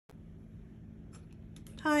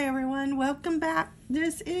Hi everyone, welcome back.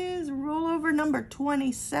 This is rollover number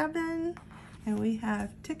 27 and we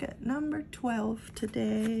have ticket number 12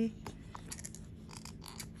 today.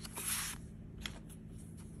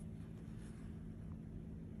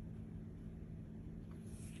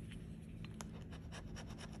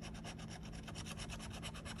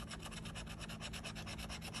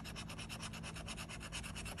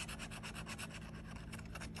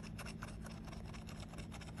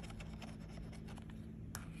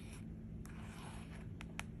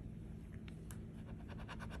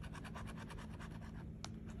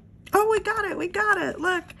 Oh, we got it.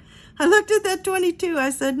 Look, I looked at that 22. I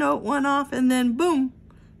said, no, one off, and then boom,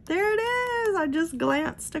 there it is. I just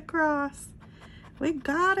glanced across. We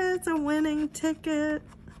got it. It's a winning ticket.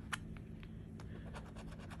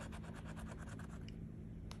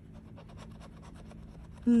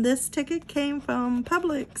 And this ticket came from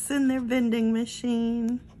Publix in their vending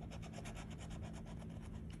machine.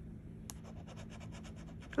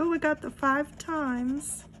 Oh, we got the 5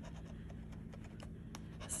 times.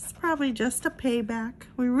 Probably just a payback.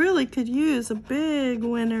 We really could use a big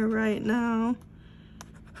winner right now,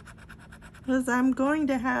 because I'm going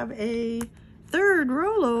to have a third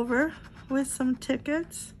rollover with some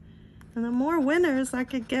tickets, and the more winners I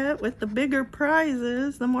could get with the bigger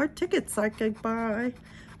prizes, the more tickets I could buy.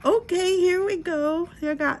 Okay, here we go.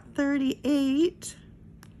 I got 38.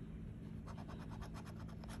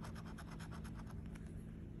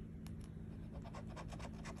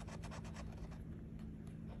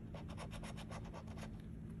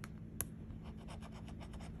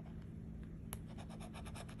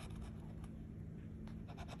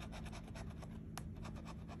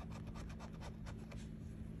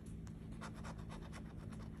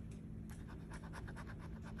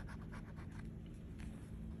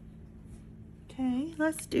 Okay,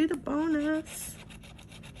 let's do the bonus.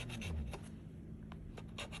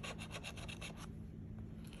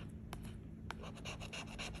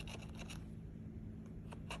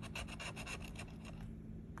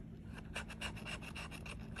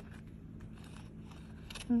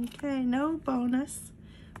 Okay, no bonus.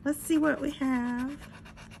 Let's see what we have.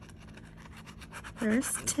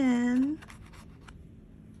 There's 10.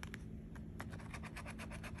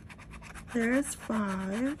 There's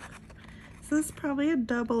 5. So this is probably a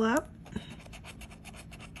double up.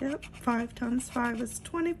 Yep, 5 times 5 is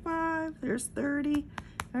 25. There's 30.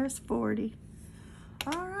 There's 40.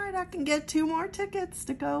 All right, I can get 2 more tickets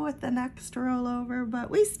to go with the next rollover, but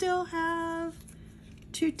we still have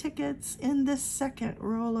 2 tickets in this second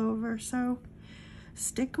rollover, so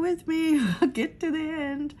stick with me. I'll get to the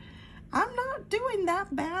end. I'm not doing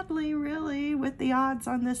that badly, really, with the odds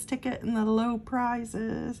on this ticket and the low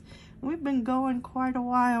prizes. We've been going quite a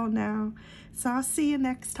while now. So I'll see you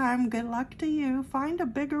next time. Good luck to you. Find a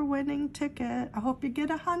bigger winning ticket. I hope you get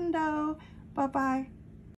a hundo. Bye-bye.